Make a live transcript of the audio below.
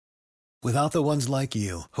Without the ones like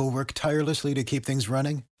you, who work tirelessly to keep things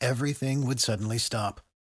running, everything would suddenly stop.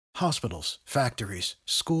 Hospitals, factories,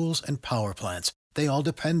 schools, and power plants, they all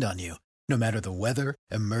depend on you. No matter the weather,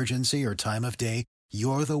 emergency, or time of day,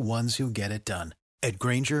 you're the ones who get it done. At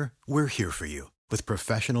Grainger, we're here for you with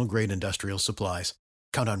professional-grade industrial supplies.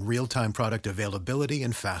 Count on real-time product availability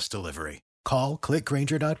and fast delivery. Call,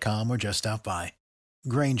 clickgrainger.com, or just stop by.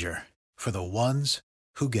 Grainger, for the ones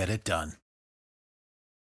who get it done.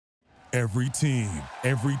 Every team,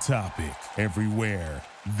 every topic, everywhere.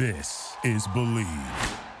 This is Believe.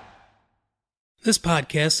 This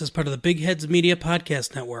podcast is part of the Big Heads Media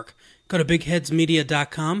Podcast Network. Go to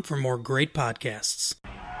bigheadsmedia.com for more great podcasts.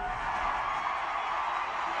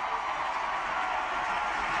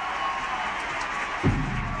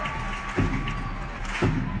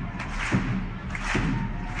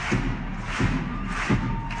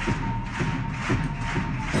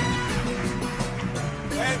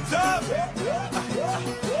 Hands up!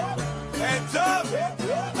 Hands up!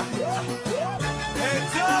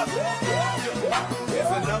 Hands up!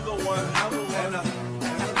 Here's another one,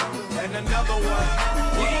 and another one.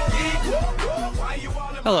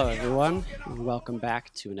 Hello, everyone, and welcome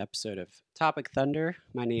back to an episode of Topic Thunder.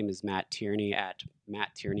 My name is Matt Tierney at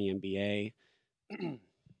Matt Tierney MBA,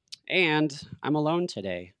 and I'm alone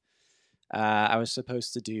today. I was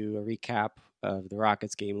supposed to do a recap of the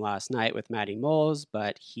Rockets game last night with Matty Moles,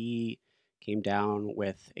 but he came down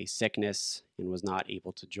with a sickness and was not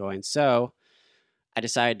able to join. So I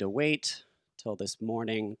decided to wait till this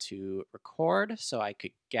morning to record so I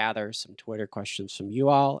could gather some Twitter questions from you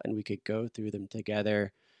all and we could go through them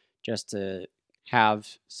together just to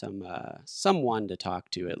have someone to talk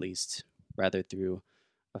to, at least, rather through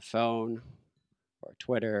a phone or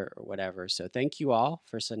Twitter or whatever. So thank you all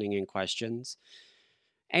for sending in questions.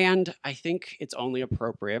 And I think it's only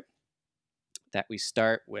appropriate that we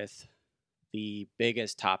start with the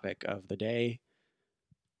biggest topic of the day,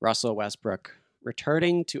 Russell Westbrook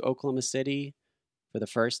returning to Oklahoma City for the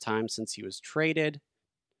first time since he was traded.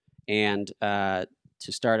 And to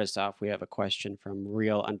start us off, we have a question from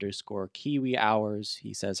real_Kiwi Hours.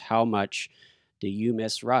 He says, how much do you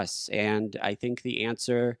miss Russ? And I think the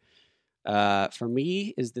answer for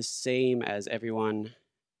me is the same as everyone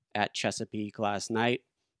at Chesapeake last night.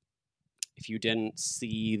 If you didn't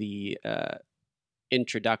see the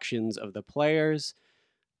introductions of the players,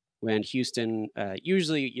 when Houston,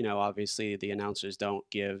 usually, obviously the announcers don't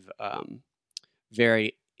give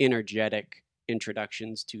very energetic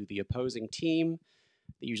introductions to the opposing team.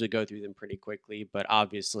 They usually go through them pretty quickly, but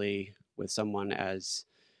obviously with someone as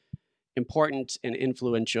important and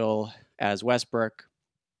influential as Westbrook,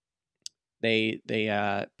 they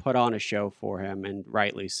put on a show for him, and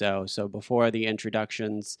rightly so. So before the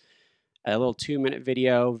introductions, a little 2-minute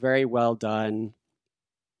video, very well done,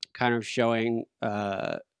 kind of showing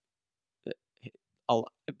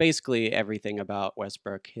basically everything about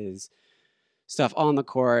Westbrook, his stuff on the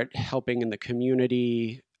court, helping in the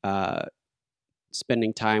community,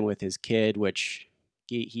 spending time with his kid, which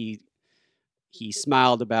he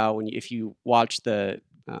smiled about if you watch the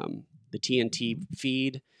TNT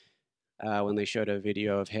feed. When they showed a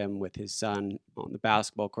video of him with his son on the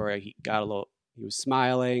basketball court, he was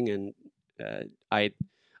smiling, and I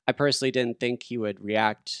personally didn't think he would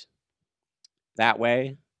react that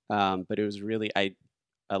way, but it was really I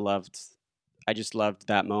just loved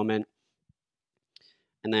that moment.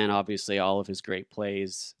 And then obviously all of his great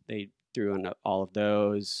plays, they threw in all of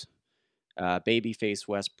those. Babyface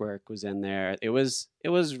Westbrook was in there. It was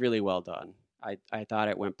really well done. I thought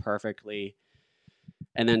it went perfectly.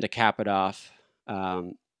 And then to cap it off,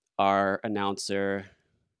 our announcer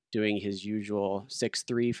doing his usual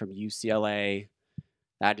 6'3" from UCLA,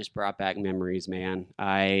 that just brought back memories, man.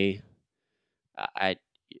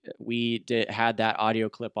 We had that audio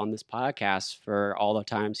clip on this podcast for all the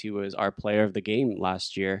times he was our player of the game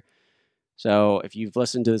last year. So if you've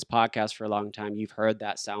listened to this podcast for a long time, you've heard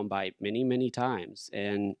that soundbite many, many times,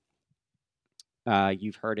 and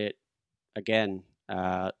you've heard it again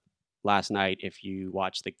last night if you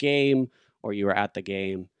watched the game or you were at the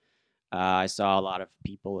game. I saw a lot of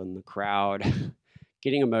people in the crowd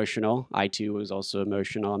getting emotional. I too was also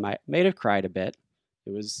emotional. I might have cried a bit.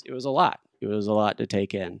 It was a lot. It was a lot to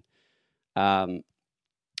take in. And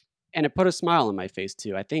it put a smile on my face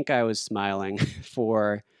too. I think I was smiling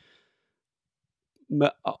for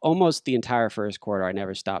almost the entire first quarter. I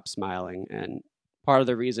never stopped smiling. And part of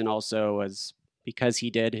the reason also was because he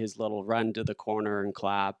did his little run to the corner and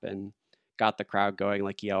clap and got the crowd going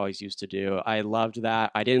like he always used to do. I loved that.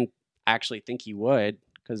 I didn't actually think he would,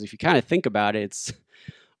 because if you kind of think about it, it's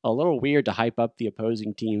a little weird to hype up the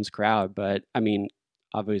opposing team's crowd. But I mean,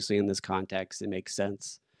 Obviously, in this context, it makes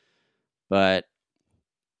sense. But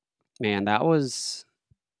man, that was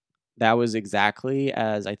exactly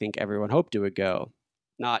as I think everyone hoped it would go.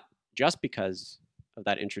 Not just because of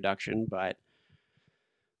that introduction, but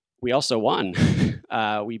we also won.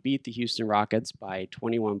 We beat the Houston Rockets by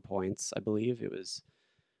 21 points, I believe. It was,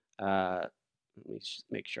 let me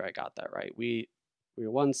make sure I got that right. We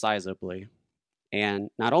won sizably. And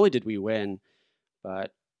not only did we win,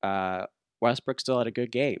 but Westbrook still had a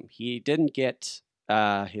good game. He didn't get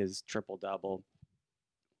his triple-double,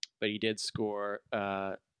 but he did score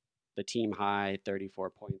the team high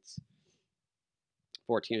 34 points,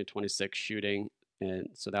 14 to 26 shooting. And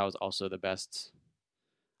so that was also the best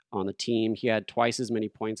on the team. He had twice as many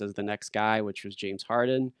points as the next guy, which was James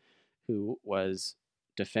Harden, who was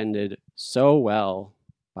defended so well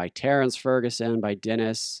by Terrence Ferguson, by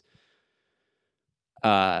Dennis.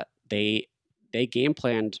 They game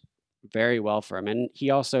planned very well for him, and he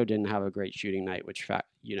also didn't have a great shooting night, which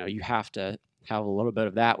you have to have a little bit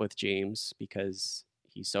of that with James because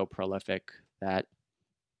he's so prolific that,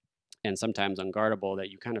 and sometimes unguardable, that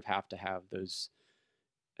you kind of have to have those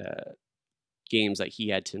games that he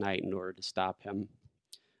had tonight in order to stop him.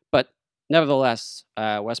 But nevertheless,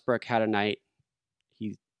 Westbrook had a night.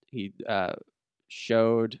 He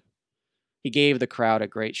gave the crowd a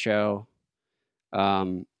great show.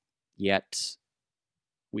 Yet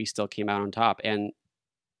we still came out on top. And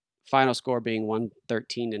final score being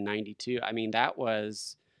 113 to 92. I mean, that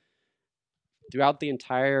was throughout the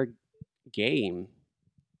entire game,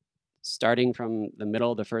 starting from the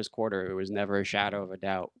middle of the first quarter, it was never a shadow of a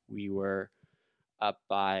doubt. We were up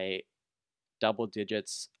by double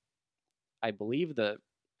digits. I believe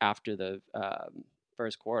after the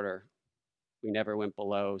first quarter, we never went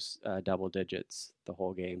below double digits the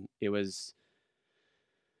whole game. It was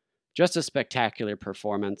just a spectacular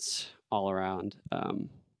performance all around. I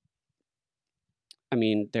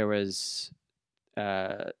mean, there was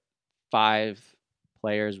 5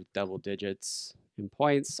 players with double digits in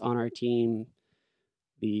points on our team.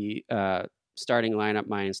 The starting lineup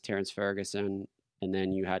minus Terrence Ferguson, and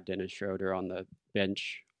then you had Dennis Schroeder on the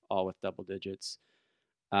bench, all with double digits.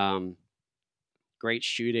 Great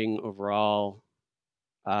shooting overall.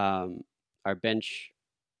 Our bench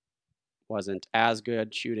wasn't as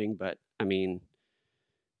good shooting, but I mean,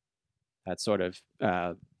 that's sort of,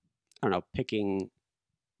 I don't know,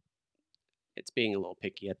 it's being a little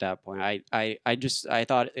picky at that point. I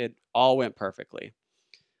thought it all went perfectly.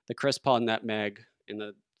 The Chris Paul nutmeg in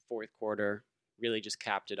the fourth quarter really just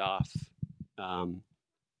capped it off.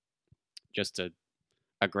 Just a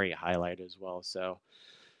great highlight as well. So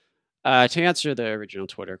to answer the original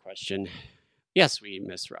Twitter question, yes, we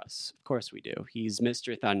miss Russ. Of course we do. He's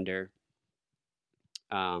Mr. Thunder.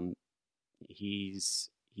 He's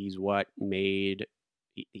what made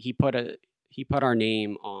he put our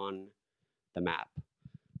name on the map.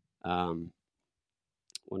 When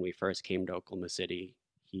we first came to Oklahoma City,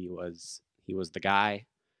 he was the guy.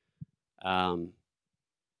 And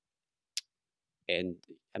I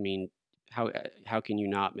mean, how can you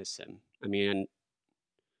not miss him? I mean,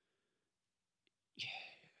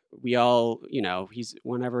 we all,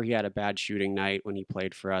 whenever he had a bad shooting night when he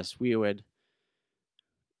played for us, we would,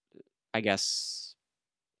 I guess,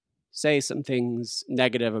 say some things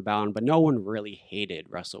negative about him, but no one really hated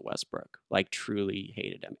Russell Westbrook, like truly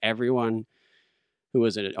hated him. Everyone who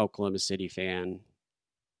was an Oklahoma City fan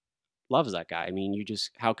loves that guy. I mean,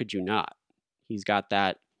 how could you not? He's got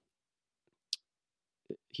that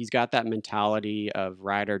mentality of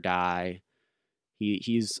ride or die.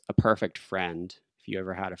 He's a perfect friend. If you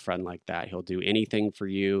ever had a friend like that, he'll do anything for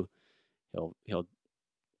you. He'll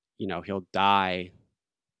die.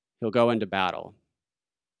 He'll go into battle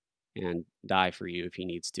and die for you if he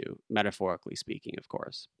needs to, metaphorically speaking, of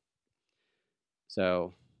course.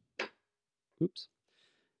 So, oops.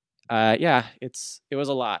 Yeah, it was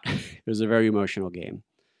a lot. It was a very emotional game.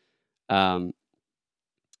 I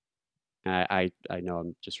know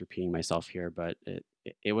I'm just repeating myself here, but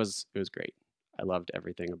it was great. I loved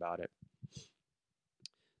everything about it.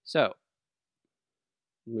 So,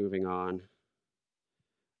 moving on.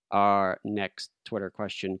 Our next Twitter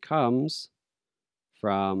question comes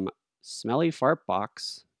from Smelly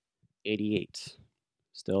Fartbox 88.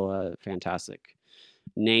 Still a fantastic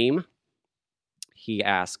name. He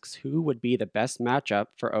asks, who would be the best matchup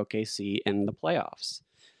for OKC in the playoffs?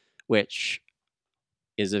 Which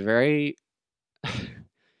is a very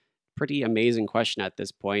pretty amazing question at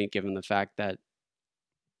this point, given the fact that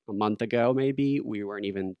a month ago, maybe, we weren't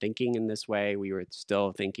even thinking in this way. We were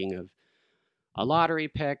still thinking of a lottery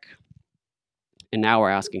pick. And now we're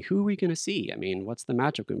asking, who are we going to see? I mean, what's the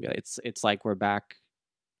matchup going to be like? It's like we're back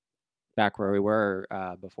back where we were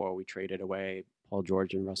before we traded away Paul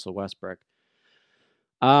George and Russell Westbrook.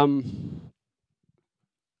 I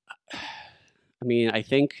mean, I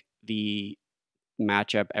think the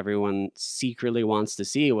matchup everyone secretly wants to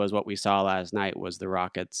see was what we saw last night, was the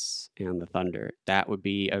Rockets and the Thunder. That would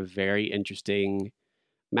be a very interesting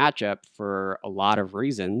matchup for a lot of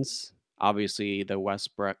reasons. Obviously, the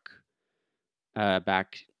Westbrook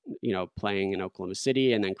back, playing in Oklahoma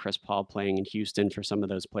City, and then Chris Paul playing in Houston for some of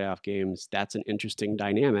those playoff games. That's an interesting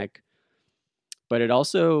dynamic. But it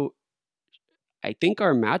also, I think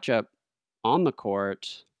our matchup on the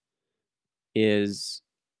court is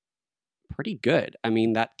pretty good. I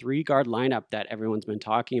mean, that 3-guard lineup that everyone's been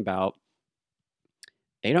talking about,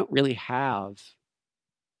 they don't really have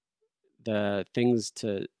the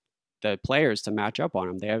players to match up on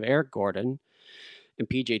them. They have Eric Gordon and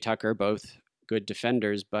PJ Tucker, both good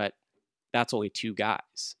defenders, but that's only 2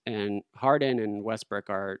 guys. And Harden and Westbrook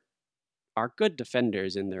are good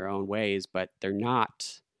defenders in their own ways, but they're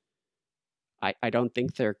not. I don't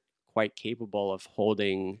think they're quite capable of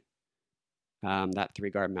holding that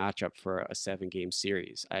 3-guard matchup for a 7-game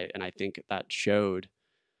series. And I think that showed.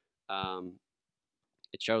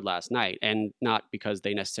 It showed last night, and not because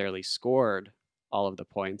they necessarily scored all of the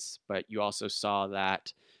points, but you also saw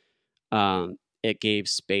that it gave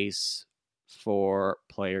space for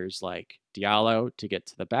players like Diallo to get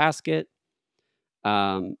to the basket.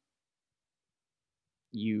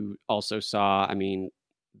 You also saw, I mean,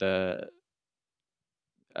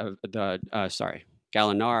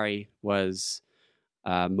 Gallinari was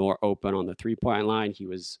more open on the 3-point line. He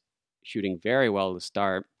was shooting very well to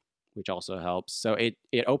start, which also helps. So it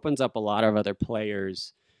opens up a lot of other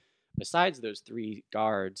players besides those 3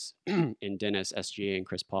 guards in Dennis, SGA, and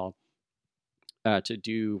Chris Paul to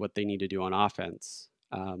do what they need to do on offense.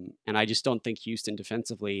 And I just don't think Houston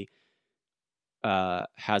defensively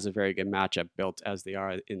has a very good matchup built as they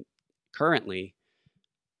are currently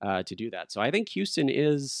to do that. So I think Houston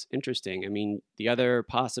is interesting. I mean, the other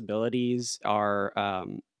possibilities are,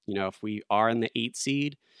 if we are in the 8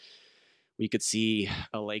 seed, we could see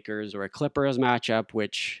a Lakers or a Clippers matchup,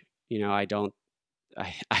 which, I don't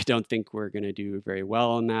think we're going to do very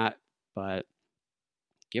well in that. But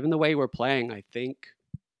given the way we're playing, I think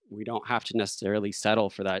we don't have to necessarily settle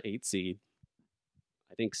for that 8 seed.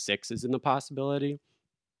 I think 6 is in the possibility,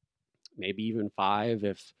 maybe even 5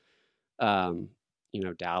 if,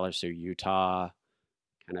 Dallas or Utah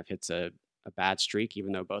kind of hits a bad streak,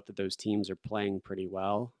 even though both of those teams are playing pretty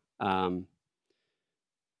well.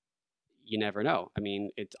 You never know. I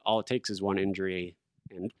mean, all it takes is one injury,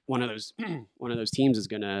 and one of those teams is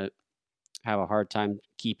going to have a hard time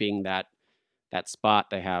keeping that spot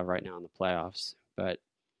they have right now in the playoffs. But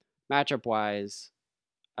matchup wise,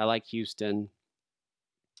 I like Houston.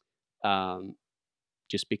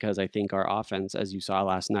 Just because I think our offense, as you saw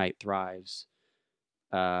last night, thrives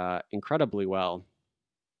incredibly well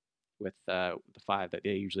with the 5 that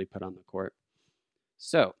they usually put on the court.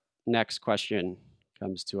 So, next question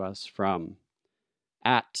comes to us from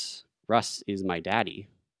 @RussIsMyDaddy.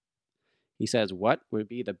 He says, what would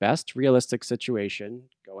be the best realistic situation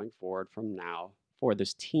going forward from now for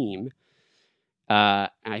this team? And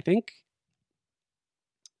I think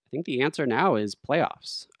the answer now is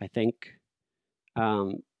playoffs. I think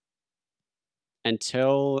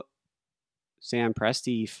until Sam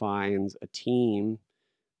Presti finds a team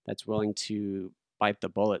that's willing to bite the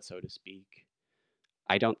bullet, so to speak,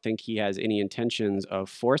 I don't think he has any intentions of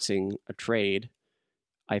forcing a trade.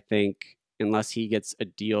 I think unless he gets a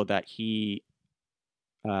deal that he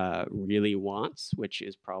really wants, which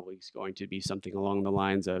is probably going to be something along the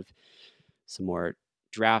lines of some more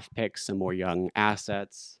draft picks, some more young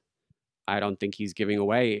assets, I don't think he's giving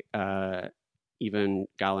away even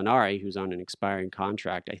Gallinari, who's on an expiring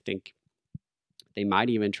contract. I think they might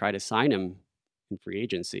even try to sign him in free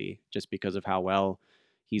agency just because of how well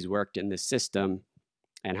he's worked in this system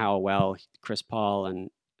and how well Chris Paul and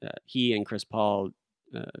Chris Paul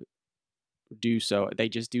do so. They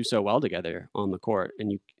just do so well together on the court,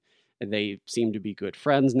 and they seem to be good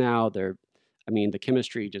friends now. The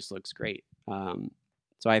chemistry just looks great.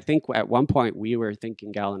 So I think at one point we were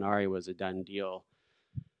thinking Gallinari was a done deal,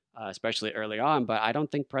 especially early on. But I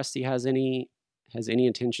don't think Presti has any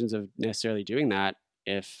intentions of necessarily doing that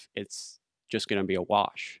if it's just going to be a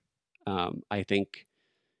wash. I think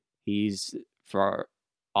he's, for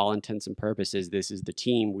all intents and purposes, this is the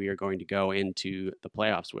team we are going to go into the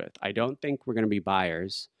playoffs with. I don't think we're going to be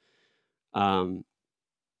buyers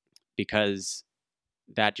because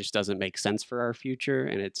that just doesn't make sense for our future.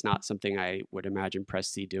 And it's not something I would imagine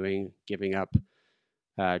Presti doing, giving up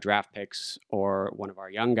draft picks or one of our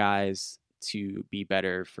young guys to be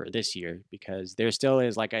better for this year, because there still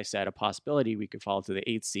is, like I said, a possibility we could fall to the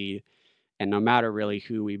 8th seed. And no matter really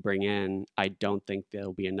who we bring in, I don't think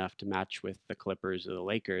there'll be enough to match with the Clippers or the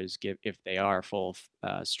Lakers if they are full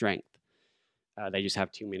strength. They just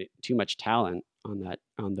have too much talent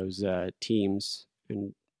on those teams.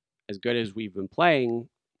 And as good as we've been playing,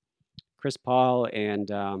 Chris Paul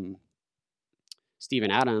and Steven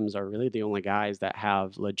Adams are really the only guys that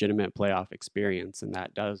have legitimate playoff experience, and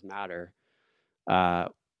that does matter.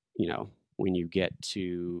 When you get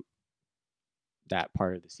to that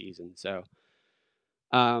part of the season. So,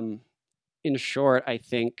 in short, I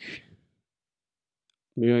think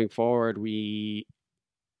moving forward,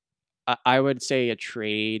 I would say a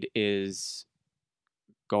trade is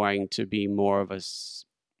going to be more of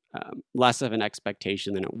less of an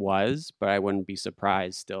expectation than it was, but I wouldn't be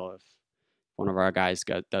surprised still if one of our guys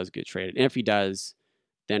does get traded. And if he does,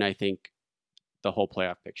 then I think the whole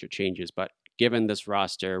playoff picture changes. But given this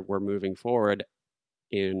roster, we're moving forward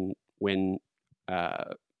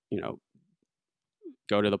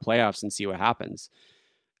go to the playoffs and see what happens.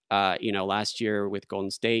 Last year with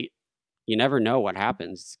Golden State, you never know what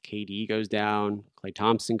happens. KD goes down, Klay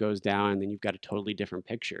Thompson goes down, and then you've got a totally different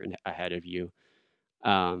picture ahead of you.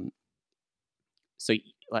 So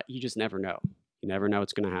you just never know. You never know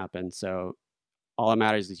what's going to happen. So all that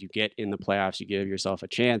matters is you get in the playoffs, you give yourself a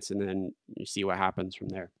chance, and then you see what happens from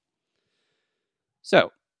there.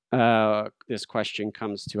 So this question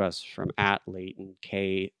comes to us from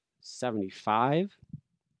 @LaytonK75.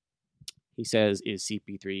 He says, is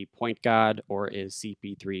CP3 point guard or is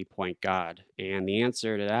CP3 point guard? And the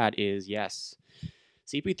answer to that is yes.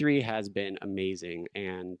 CP3 has been amazing.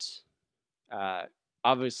 And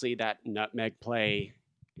obviously that nutmeg play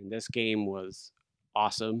in this game was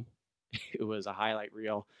awesome. It was a highlight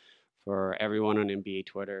reel for everyone on NBA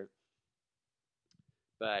Twitter.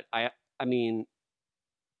 But I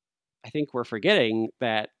think we're forgetting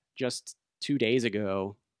that just 2 days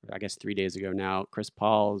ago, or I guess 3 days ago now, Chris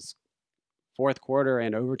Paul's fourth quarter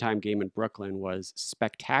and overtime game in Brooklyn was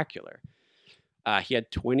spectacular. He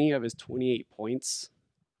had 20 of his 28 points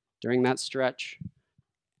during that stretch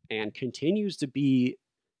and continues to be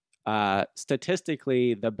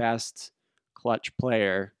statistically the best clutch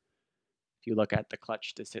player. If you look at the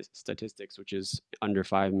clutch statistics, which is under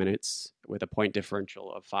 5 minutes with a point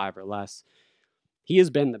differential of 5 or less, he has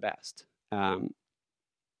been the best.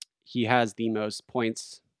 He has the most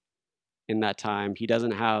points in that time. He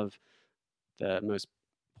doesn't have the most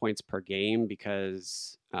points per game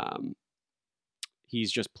because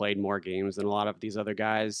he's just played more games than a lot of these other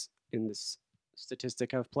guys in this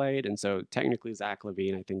statistic have played. And so technically Zach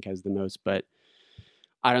LaVine, I think, has the most, but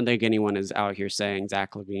I don't think anyone is out here saying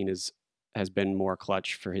Zach LaVine has been more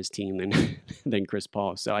clutch for his team than Chris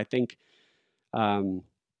Paul. So I think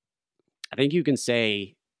you can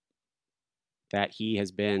say that he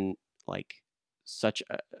has been like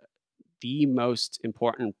the most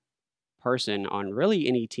important person on really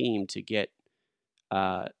any team to get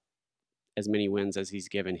as many wins as he's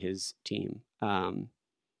given his team.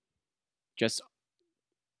 Just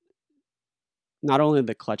not only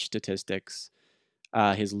the clutch statistics,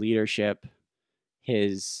 his leadership,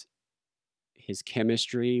 his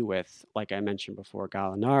chemistry with, like I mentioned before,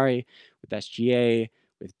 Gallinari, with SGA,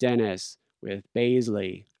 with Dennis, with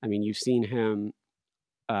Bazley. I mean, you've seen him.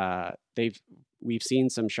 We've seen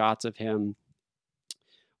some shots of him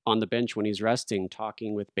on the bench when he's resting,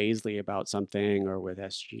 talking with Bazley about something, or with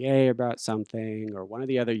SGA about something, or one of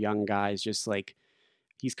the other young guys. Just like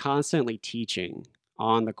he's constantly teaching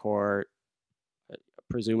on the court,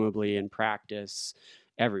 presumably in practice,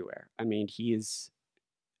 everywhere. I mean, he has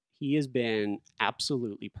been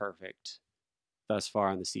absolutely perfect thus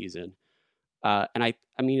far in the season, and I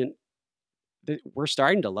mean, we're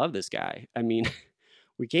starting to love this guy. I mean,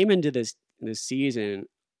 we came into this season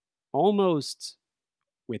almost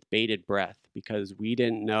with bated breath because we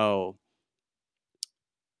didn't know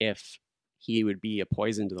if he would be a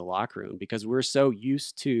poison to the locker room, because we're so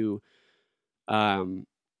used to a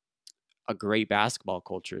great basketball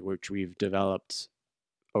culture, which we've developed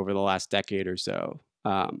over the last decade or so,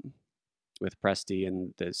 with Presti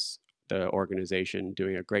and the organization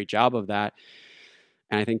doing a great job of that.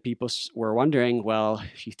 And I think people were wondering, well,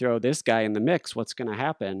 if you throw this guy in the mix, what's going to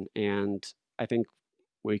happen? And I think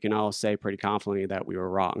we can all say pretty confidently that we were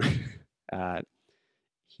wrong. I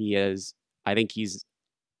think he's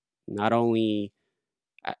not only,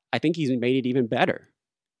 I think he's made it even better.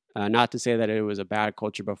 Not to say that it was a bad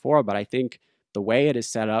culture before, but I think the way it is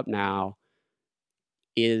set up now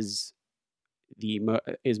is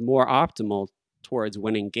more optimal towards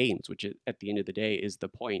winning games, which at the end of the day is the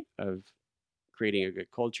point of creating a good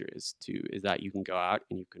culture is that you can go out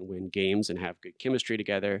and you can win games and have good chemistry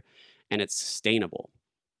together, and it's sustainable.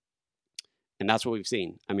 And that's what we've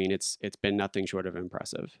seen. I mean, it's been nothing short of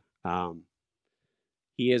impressive.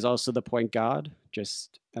 He is also the point guard. He's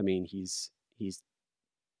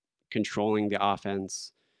controlling the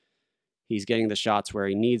offense. He's getting the shots where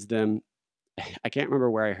he needs them. I can't remember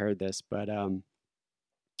where I heard this, but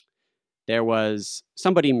there was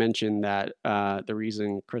somebody mentioned that the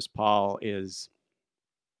reason Chris Paul is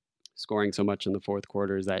scoring so much in the fourth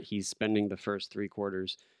quarter is that he's spending the first 3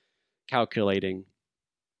 quarters calculating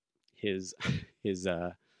his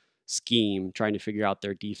scheme, trying to figure out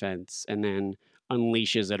their defense, and then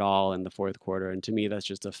unleashes it all in the fourth quarter. And to me, that's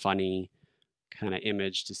just a funny kind of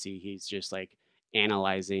image to see. He's just like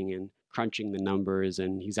analyzing and crunching the numbers,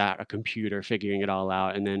 and he's at a computer figuring it all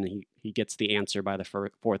out, and then he gets the answer by the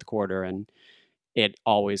fourth quarter, and it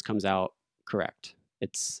always comes out correct.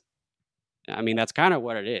 That's kind of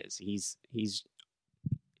what it is. He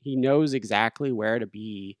knows exactly where to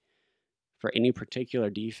be for any particular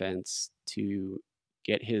defense to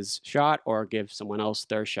get his shot or give someone else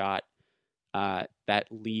their shot that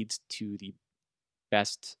leads to the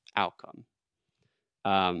best outcome.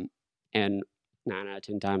 And 9 out of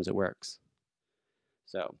 10 times it works.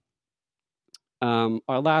 So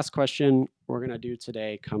our last question we're going to do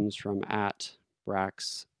today comes from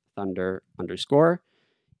 @BraxThunder_.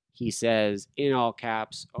 He says, in all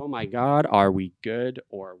caps, "Oh my God, are we good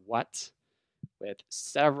or what?" with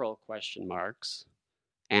several question marks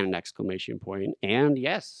and an exclamation point. And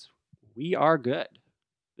yes, we are good.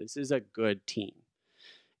 This is a good team.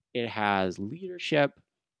 It has leadership.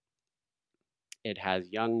 It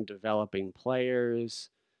has young developing players.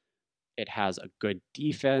 It has a good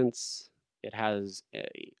defense. It has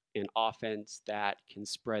an offense that can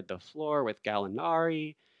spread the floor with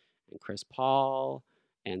Gallinari and Chris Paul,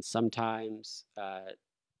 and sometimes,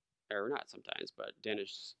 or not sometimes, but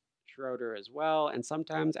Dennis Schroeder as well, and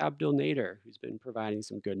sometimes Abdel Nader, who's been providing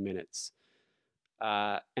some good minutes.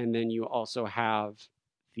 And then you also have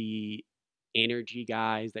the energy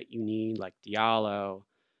guys that you need, like Diallo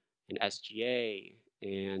and SGA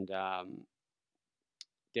and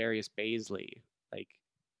Darius Baisley. Like,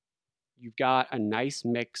 you've got a nice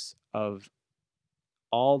mix of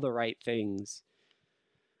all the right things,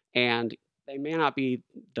 and they may not be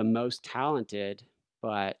the most talented,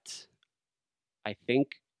 but I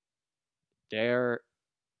think they're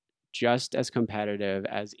just as competitive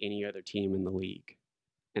as any other team in the league.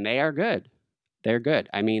 And they are good. They're good.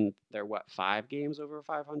 I mean, they're 5 games over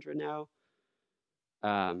 500 now?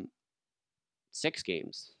 6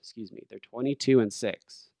 games, excuse me. They're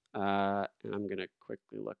 22-6. And I'm going to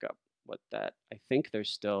quickly look up what that, I think they're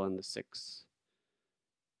still in the 6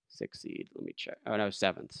 seed. Let me check. Oh, no,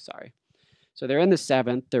 7th, sorry. So they're in the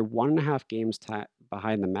 7th. They're 1.5 games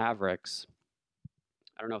behind the Mavericks.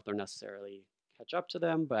 I don't know if they'll necessarily catch up to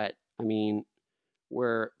them, but I mean,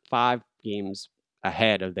 we're 5 games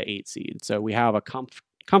ahead of the 8 seed. So we have a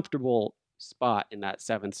comfortable spot in that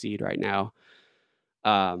 7th seed right now.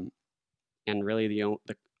 And really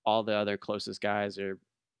all the other closest guys are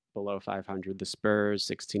below 500. The Spurs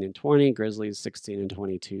 16-20, Grizzlies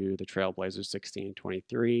 16-22, the Trailblazers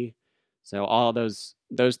 16-23. So all those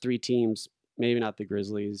 3 teams, maybe not the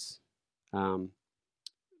Grizzlies,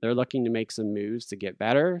 they're looking to make some moves to get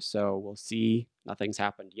better. So we'll see. Nothing's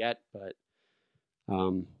happened yet, but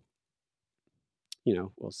we'll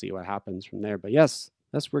see what happens from there. But yes,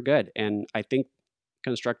 we're good. And I think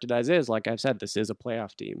constructed as is, like I've said, this is a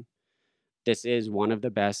playoff team. This is one of the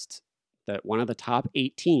best, one of the top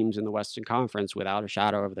 8 teams in the Western Conference without a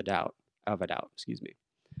shadow of a doubt. Excuse me.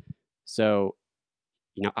 So,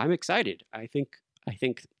 I'm excited. I think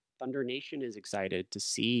Thunder Nation is excited to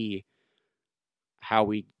see how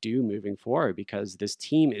we do moving forward, because this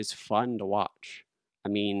team is fun to watch. I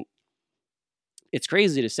mean, it's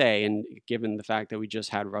crazy to say, and given the fact that we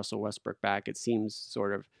just had Russell Westbrook back, it seems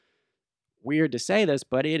sort of weird to say this,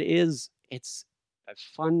 but it's a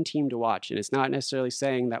fun team to watch. And it's not necessarily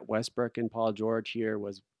saying that Westbrook and Paul George here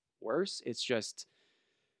was worse. It's just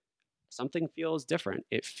something feels different.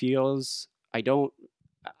 It feels, I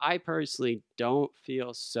personally don't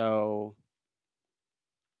feel so,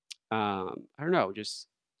 I don't know, just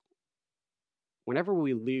whenever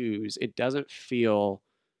we lose, it doesn't feel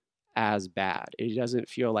as bad. It doesn't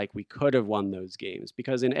feel like we could have won those games,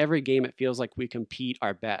 because in every game it feels like we compete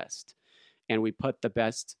our best and we put the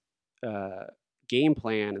best game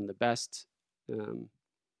plan and the best,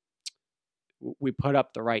 we put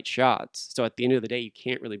up the right shots. So at the end of the day, you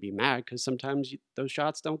can't really be mad, because sometimes those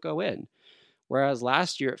shots don't go in. Whereas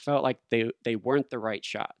last year, it felt like they weren't the right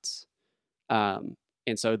shots. And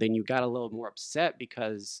And so then you got a little more upset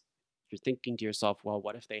because you're thinking to yourself, well,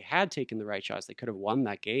 what if they had taken the right shots? They could have won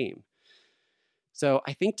that game. So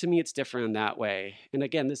I think to me it's different in that way. And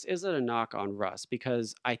again, this isn't a knock on Russ,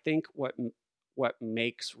 because I think what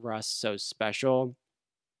makes Russ so special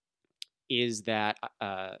is that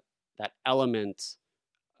that element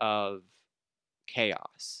of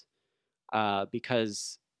chaos,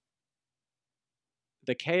 because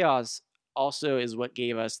the chaos also is what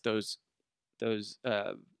gave us those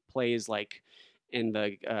plays like in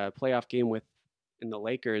the playoff game in the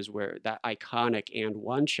Lakers, where that iconic and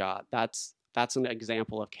one shot. That's an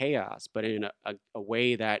example of chaos, but in a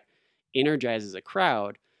way that energizes a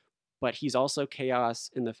crowd. But he's also chaos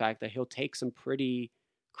in the fact that he'll take some pretty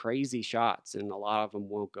crazy shots, and a lot of them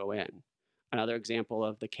won't go in. Another example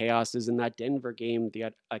of the chaos is in that Denver game, the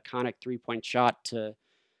iconic three-point shot to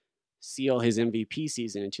seal his MVP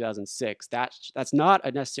season in 2006. That's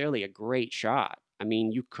not necessarily a great shot. I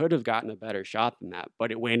mean, you could have gotten a better shot than that,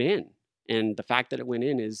 but it went in. And the fact that it went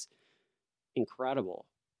in is incredible.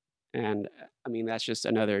 And I mean, that's just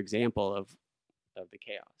another example of the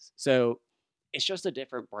chaos. So it's just a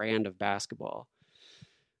different brand of basketball.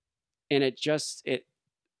 And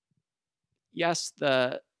yes,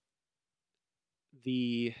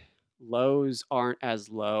 the lows aren't as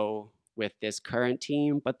low with this current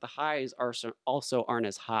team, but the highs also aren't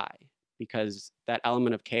as high, because that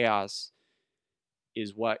element of chaos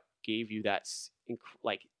is what gave you that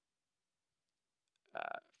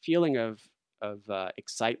feeling of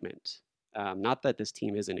excitement. Not that this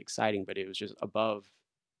team isn't exciting, but it was just above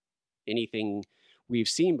anything we've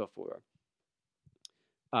seen before.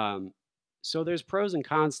 So there's pros and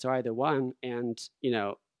cons to either one. And,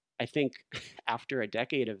 I think after a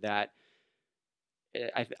decade of that,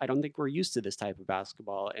 I don't think we're used to this type of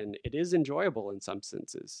basketball, and it is enjoyable in some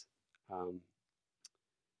senses.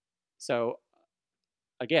 So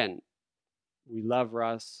again, we love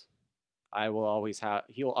Russ.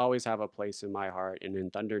 He'll always have a place in my heart and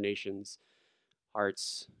in Thunder Nation's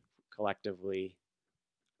hearts collectively.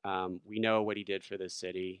 We know what he did for this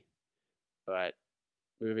city, but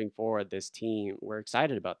moving forward, this team, we're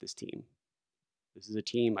excited about this team. This is a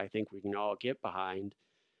team I think we can all get behind,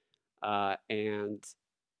 and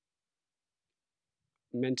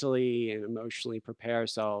mentally and emotionally prepare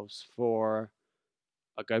ourselves for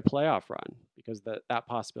a good playoff run, because that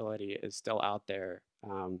possibility is still out there.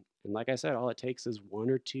 And like I said, all it takes is one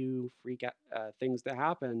or two freak things to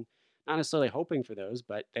happen. Not necessarily hoping for those,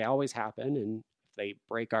 but they always happen. And if they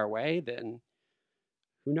break our way, then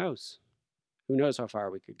who knows? Who knows how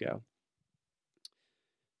far we could go?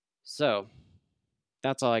 So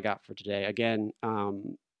that's all I got for today. Again,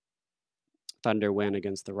 Thunder win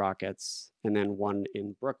against the Rockets, and then won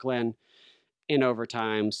in Brooklyn in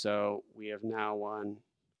overtime. So we have now won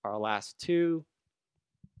our last two.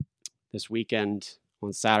 This weekend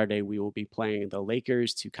on Saturday, we will be playing the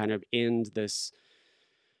Lakers to kind of end this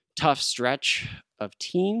tough stretch of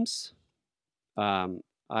teams.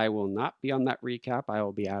 I will not be on that recap. I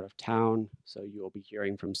will be out of town, so you will be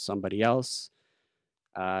hearing from somebody else.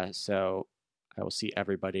 So I will see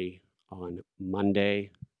everybody on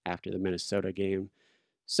Monday after the Minnesota game.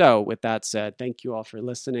 So with that said, thank you all for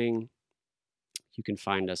listening. You can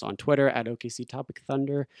find us on Twitter at OKC Topic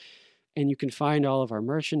Thunder, and you can find all of our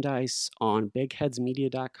merchandise on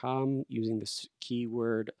bigheadsmedia.com using the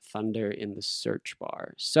keyword Thunder in the search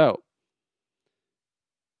bar. So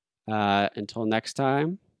until next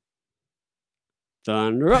time,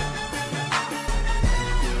 Thunder up!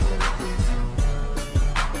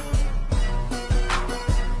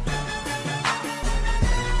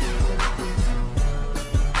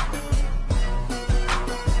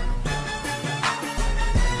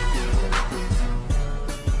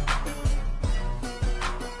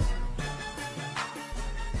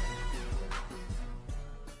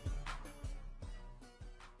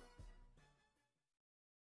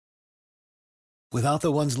 Without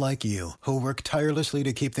the ones like you, who work tirelessly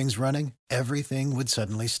to keep things running, everything would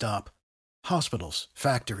suddenly stop. Hospitals,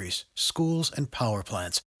 factories, schools, and power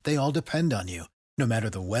plants, they all depend on you. No matter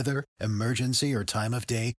the weather, emergency, or time of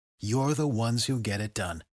day, you're the ones who get it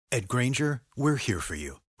done. At Grainger, we're here for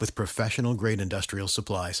you with professional-grade industrial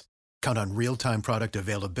supplies. Count on real-time product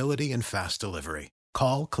availability and fast delivery.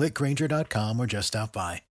 Call, click Grainger.com, or just stop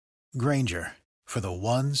by. Grainger, for the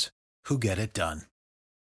ones who get it done.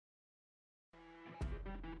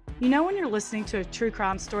 You know when you're listening to a true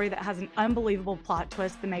crime story that has an unbelievable plot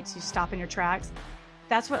twist that makes you stop in your tracks?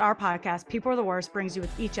 That's what our podcast, People Are the Worst, brings you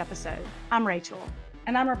with each episode. I'm Rachel.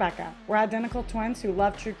 And I'm Rebecca. We're identical twins who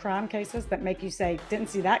love true crime cases that make you say,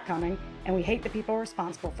 didn't see that coming, and we hate the people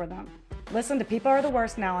responsible for them. Listen to People Are the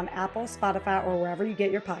Worst now on Apple, Spotify, or wherever you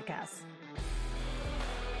get your podcasts.